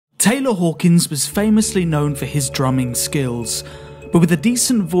Taylor Hawkins was famously known for his drumming skills, but with a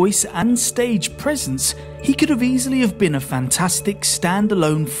decent voice and stage presence, he could have easily been a fantastic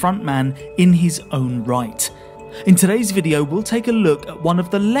standalone frontman in his own right. In today's video, we'll take a look at one of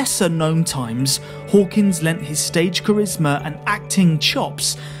the lesser known times Hawkins lent his stage charisma and acting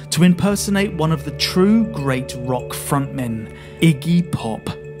chops to impersonate one of the true great rock frontmen, Iggy Pop.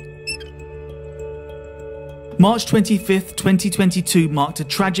 March 25th, 2022 marked a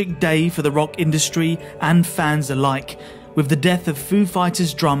tragic day for the rock industry and fans alike, with the death of Foo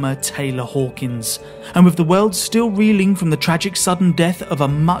Fighters drummer Taylor Hawkins. And with the world still reeling from the tragic sudden death of a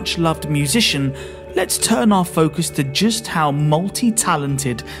much-loved musician, let's turn our focus to just how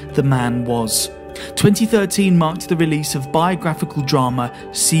multi-talented the man was. 2013 marked the release of biographical drama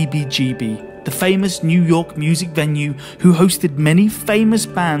CBGB, the famous New York music venue who hosted many famous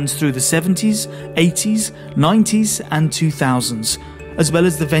bands through the 70s, 80s, 90s and 2000s, as well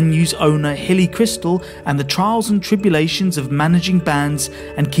as the venue's owner Hilly Crystal and the trials and tribulations of managing bands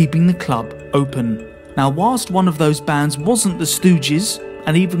and keeping the club open. Now, whilst one of those bands wasn't the Stooges,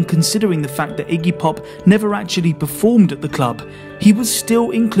 and even considering the fact that Iggy Pop never actually performed at the club, he was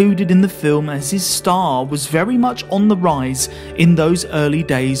still included in the film as his star was very much on the rise in those early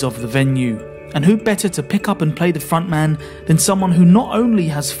days of the venue. And who better to pick up and play the frontman than someone who not only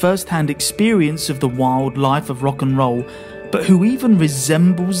has first-hand experience of the wild life of rock and roll, but who even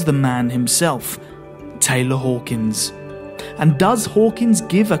resembles the man himself, Taylor Hawkins. And does Hawkins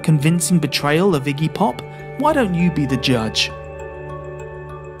give a convincing portrayal of Iggy Pop? Why don't you be the judge?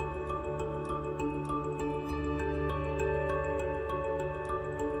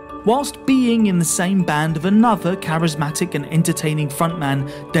 Whilst being in the same band of another charismatic and entertaining frontman,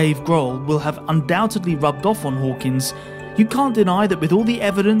 Dave Grohl, will have undoubtedly rubbed off on Hawkins, you can't deny that with all the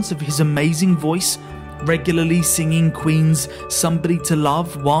evidence of his amazing voice, regularly singing Queen's Somebody to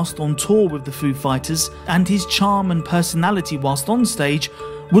Love whilst on tour with the Foo Fighters, and his charm and personality whilst on stage,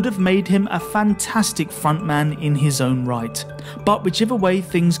 would have made him a fantastic frontman in his own right. But whichever way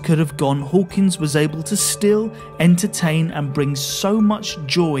things could have gone, Hawkins was able to still entertain and bring so much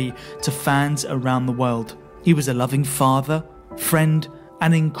joy to fans around the world. He was a loving father, friend,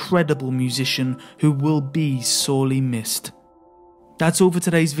 and incredible musician who will be sorely missed. That's all for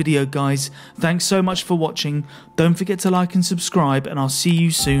today's video, guys. Thanks so much for watching. Don't forget to like and subscribe, and I'll see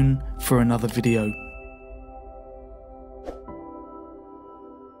you soon for another video.